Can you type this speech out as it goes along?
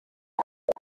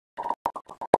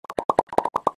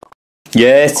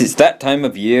Yes, it's that time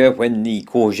of year when the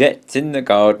courgettes in the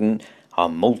garden are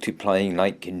multiplying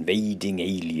like invading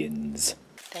aliens.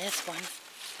 There's one,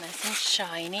 nice and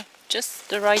shiny, just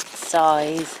the right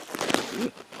size.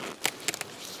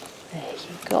 There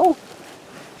you go.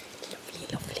 Lovely,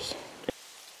 lovely.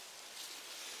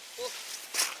 Oh,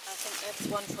 I think that's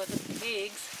one for the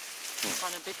pigs. It's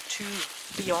gone a bit too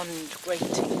beyond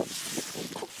grating.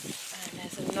 And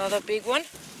there's another big one.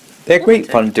 They're great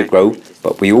fun to grow,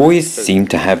 but we always seem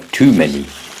to have too many.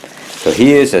 So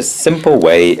here's a simple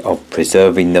way of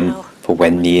preserving them for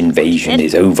when the invasion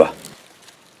is over.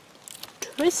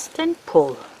 Twist and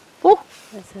pull. Oh,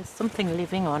 there's something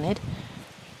living on it.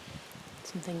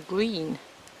 Something green.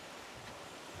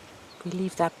 We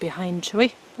leave that behind, shall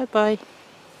we? Bye-bye.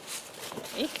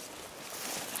 Okay.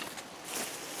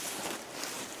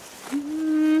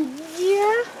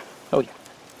 Yeah. Oh yeah.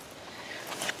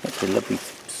 That's a lovely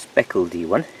speckledy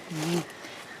one.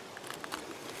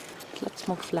 Lots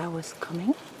more flowers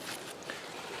coming.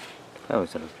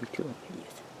 Flowers are lovely too.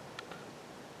 Yes.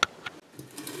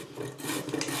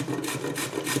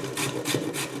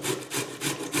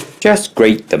 Just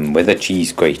grate them with a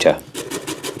cheese grater.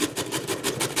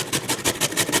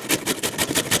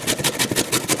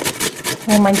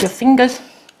 Oh, mind your fingers.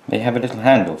 They have a little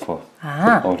handle for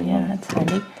holding yeah, on. that's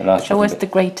handy. Show us the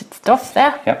grated stuff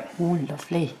there. Yep. Oh,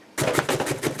 lovely.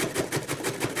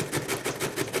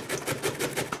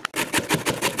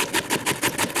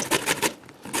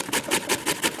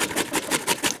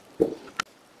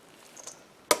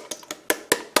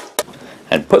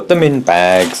 And put them in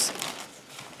bags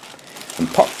and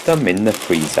pop them in the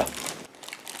freezer.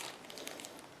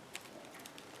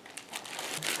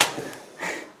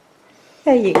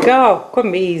 There you go.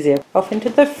 Couldn't be easier. Off into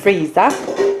the freezer.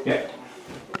 Yeah.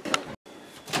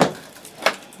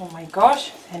 Oh my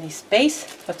gosh, any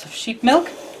space? Lots of sheep milk.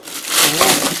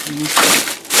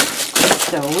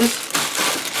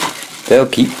 Those. They'll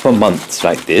keep for months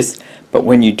like this, but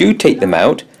when you do take them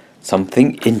out,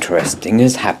 something interesting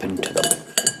has happened to them.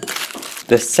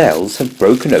 The cells have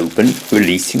broken open,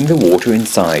 releasing the water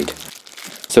inside.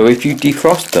 So if you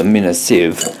defrost them in a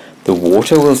sieve, the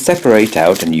water will separate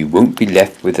out and you won't be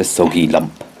left with a soggy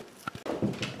lump.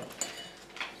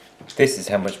 This is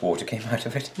how much water came out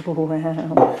of it.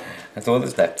 Wow. That's all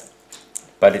that's left.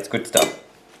 But it's good stuff.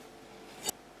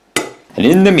 And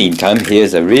in the meantime,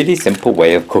 here's a really simple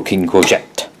way of cooking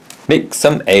courgette. Mix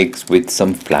some eggs with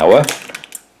some flour.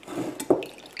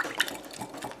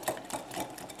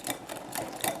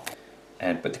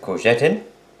 And put the courgette in.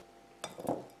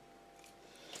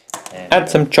 And add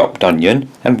some chopped onion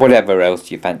and whatever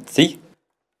else you fancy.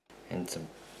 And some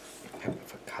pepper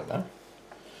for colour.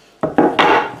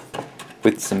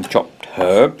 With some chopped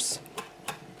herbs.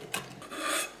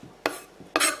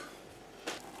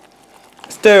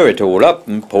 Stir it all up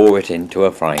and pour it into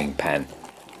a frying pan.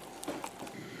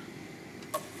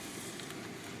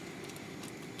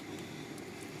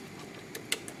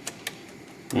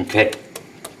 Okay.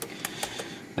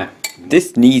 Now,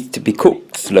 this needs to be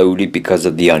cooked slowly because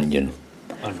of the onion.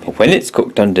 But when it's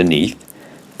cooked underneath,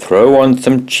 throw on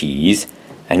some cheese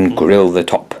and grill the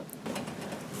top.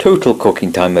 Total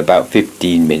cooking time about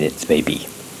 15 minutes maybe.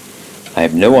 I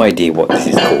have no idea what this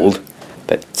is called,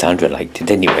 but Sandra liked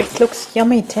it anyway. It looks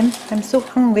yummy, Tim. I'm so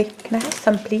hungry. Can I have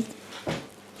some, please?